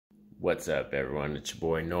What's up, everyone? It's your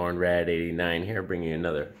boy Norin Rad89 here, bringing you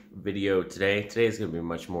another video today. Today's going to be a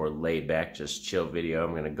much more laid back, just chill video.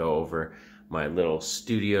 I'm going to go over my little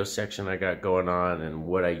studio section I got going on and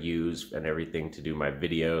what I use and everything to do my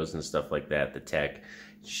videos and stuff like that, the tech.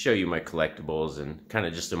 Show you my collectibles and kind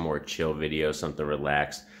of just a more chill video, something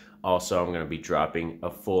relaxed. Also, I'm going to be dropping a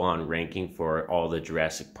full-on ranking for all the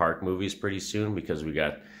Jurassic Park movies pretty soon because we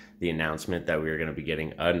got the announcement that we are going to be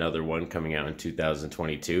getting another one coming out in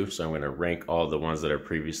 2022. So I'm going to rank all the ones that have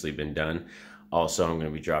previously been done. Also, I'm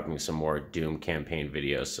going to be dropping some more Doom campaign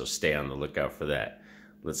videos, so stay on the lookout for that.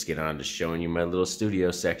 Let's get on to showing you my little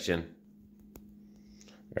studio section.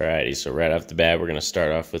 Alrighty, so right off the bat, we're going to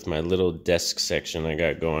start off with my little desk section I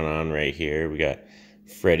got going on right here. We got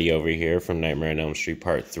Freddy over here from Nightmare on Elm Street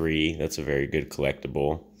Part 3. That's a very good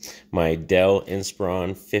collectible. My Dell Inspiron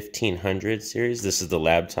 1500 series. This is the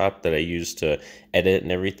laptop that I use to edit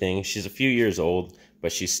and everything. She's a few years old,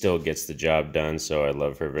 but she still gets the job done, so I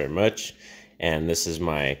love her very much. And this is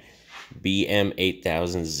my BM8000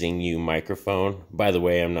 Xingyu microphone. By the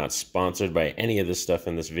way, I'm not sponsored by any of the stuff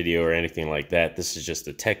in this video or anything like that. This is just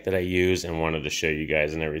the tech that I use and wanted to show you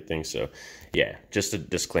guys and everything. So yeah, just a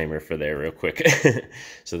disclaimer for there real quick.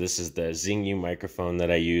 So this is the Xingyu microphone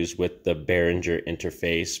that I use with the Behringer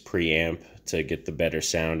interface preamp to get the better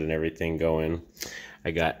sound and everything going.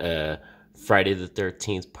 I got Friday the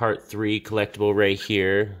 13th Part 3 collectible right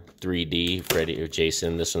here. 3D Freddy or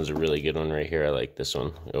Jason. This one's a really good one right here. I like this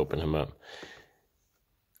one. Open him up.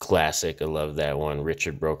 Classic. I love that one.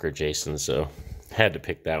 Richard Broker Jason, so had to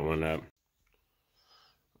pick that one up.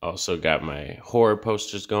 Also got my horror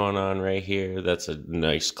posters going on right here. That's a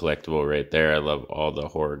nice collectible right there. I love all the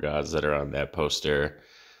horror gods that are on that poster.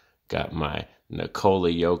 Got my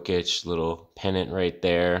Nikola Jokic little pennant right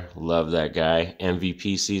there. Love that guy.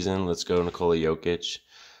 MVP season. Let's go Nikola Jokic.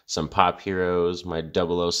 Some Pop Heroes, my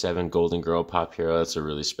 007 Golden Girl Pop Hero. That's a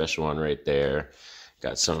really special one right there.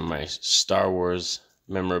 Got some of my Star Wars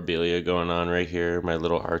memorabilia going on right here. My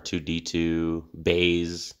little R2-D2,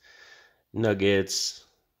 Bays, Nuggets.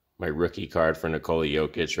 My rookie card for Nikola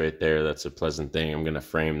Jokic right there. That's a pleasant thing. I'm going to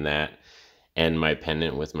frame that. And my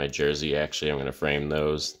pendant with my jersey, actually. I'm going to frame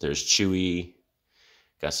those. There's Chewie.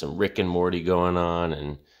 Got some Rick and Morty going on.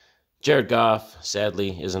 And Jared Goff,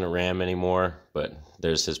 sadly, isn't a Ram anymore, but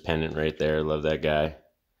there's his pendant right there. Love that guy.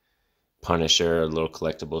 Punisher, a little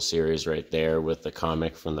collectible series right there with the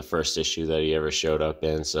comic from the first issue that he ever showed up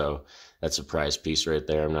in. So that's a prize piece right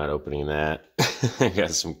there. I'm not opening that. I got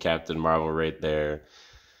some Captain Marvel right there.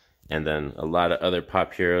 And then a lot of other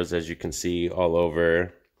Pop Heroes, as you can see, all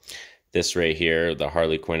over. This right here, the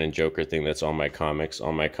Harley Quinn and Joker thing, that's all my comics.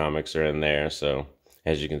 All my comics are in there, so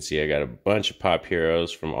as you can see, I got a bunch of Pop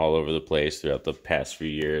Heroes from all over the place throughout the past few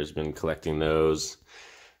years. Been collecting those.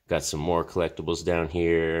 Got some more collectibles down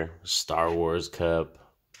here. Star Wars Cup.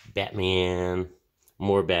 Batman.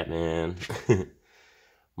 More Batman.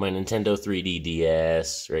 My Nintendo 3D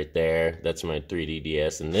DS right there. That's my 3D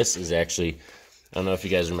DS. And this is actually, I don't know if you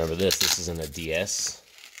guys remember this. This isn't a DS.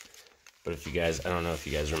 But if you guys, I don't know if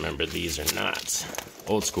you guys remember these or not.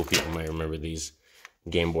 Old school people might remember these.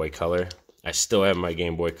 Game Boy Color. I still have my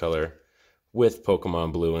Game Boy Color with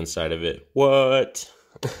Pokemon Blue inside of it. What?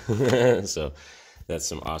 So that's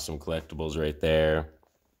some awesome collectibles right there.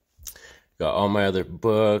 Got all my other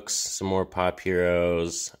books, some more Pop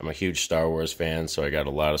Heroes. I'm a huge Star Wars fan, so I got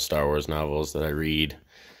a lot of Star Wars novels that I read.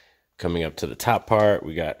 Coming up to the top part,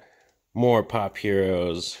 we got more Pop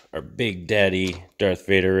Heroes. Our Big Daddy Darth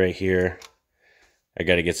Vader right here. I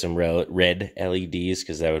got to get some red LEDs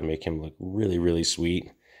because that would make him look really, really sweet.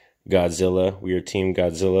 Godzilla. We are Team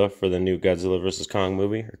Godzilla for the new Godzilla vs. Kong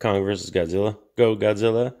movie. Or Kong vs. Godzilla. Go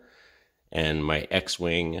Godzilla. And my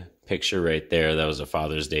X-Wing picture right there. That was a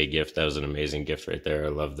Father's Day gift. That was an amazing gift right there. I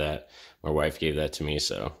love that. My wife gave that to me.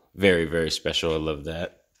 So very, very special. I love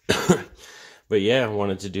that. But yeah, I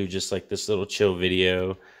wanted to do just like this little chill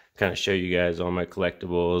video. Kind of show you guys all my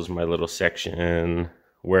collectibles. My little section.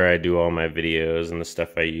 Where I do all my videos and the stuff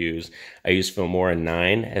I use. I use Filmora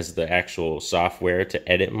 9 as the actual software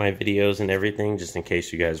to edit my videos and everything, just in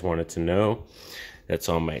case you guys wanted to know. That's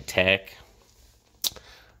all my tech.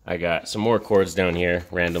 I got some more cords down here,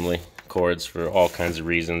 randomly. Cords for all kinds of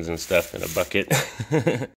reasons and stuff in a bucket.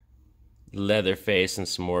 Leatherface and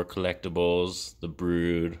some more collectibles. The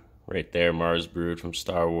Brood, right there, Mars Brood from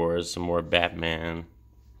Star Wars. Some more Batman.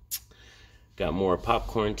 Got more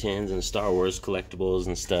popcorn tins and Star Wars collectibles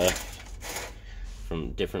and stuff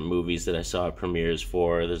from different movies that I saw premieres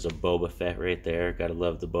for. There's a Boba Fett right there. Gotta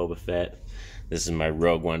love the Boba Fett. This is my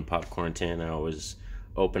Rogue One popcorn tin. I always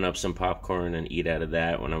open up some popcorn and eat out of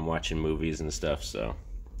that when I'm watching movies and stuff. So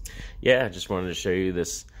yeah, I just wanted to show you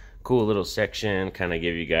this cool little section, kind of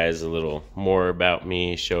give you guys a little more about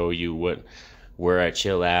me, show you where I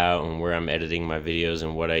chill out and where I'm editing my videos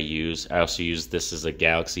and what I use. I also use this as a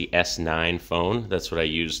Galaxy S9 phone. That's what I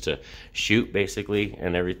use to shoot basically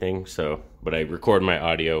and everything. So, but I record my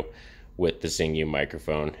audio with the Zingu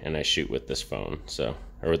microphone and I shoot with this phone. So,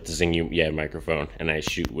 or with the Zingu, yeah, microphone, and I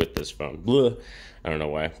shoot with this phone. Blah. I don't know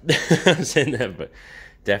why I'm saying that, but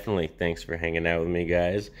definitely thanks for hanging out with me,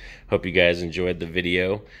 guys. Hope you guys enjoyed the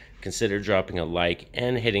video. Consider dropping a like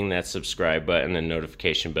and hitting that subscribe button and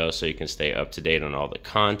notification bell so you can stay up to date on all the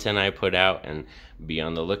content I put out, and be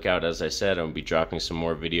on the lookout. As I said, I'll be dropping some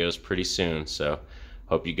more videos pretty soon. So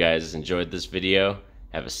hope you guys enjoyed this video.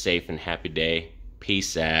 Have a safe and happy day.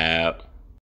 Peace out.